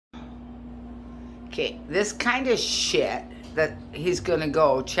Okay, this kind of shit that he's gonna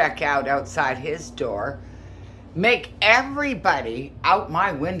go check out outside his door make everybody out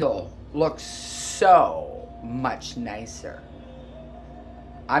my window look so much nicer.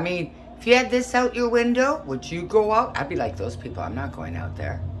 I mean, if you had this out your window, would you go out? I'd be like those people. I'm not going out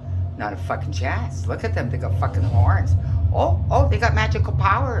there. Not a fucking chance. Look at them. They got fucking horns. Oh, they got magical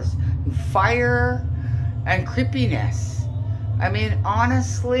powers. Fire and creepiness. I mean,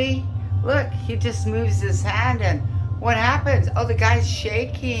 honestly, look, he just moves his hand and what happens? Oh, the guy's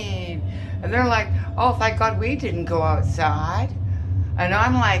shaking. And they're like, oh, thank God we didn't go outside. And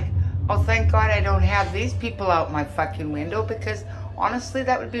I'm like, oh, thank God I don't have these people out my fucking window, because honestly,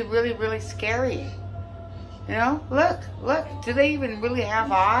 that would be really, really scary. You know, look, do they even really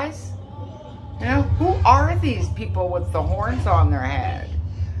have eyes? You know, who are these people with the horns on their head?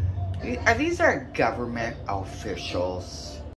 These are government officials.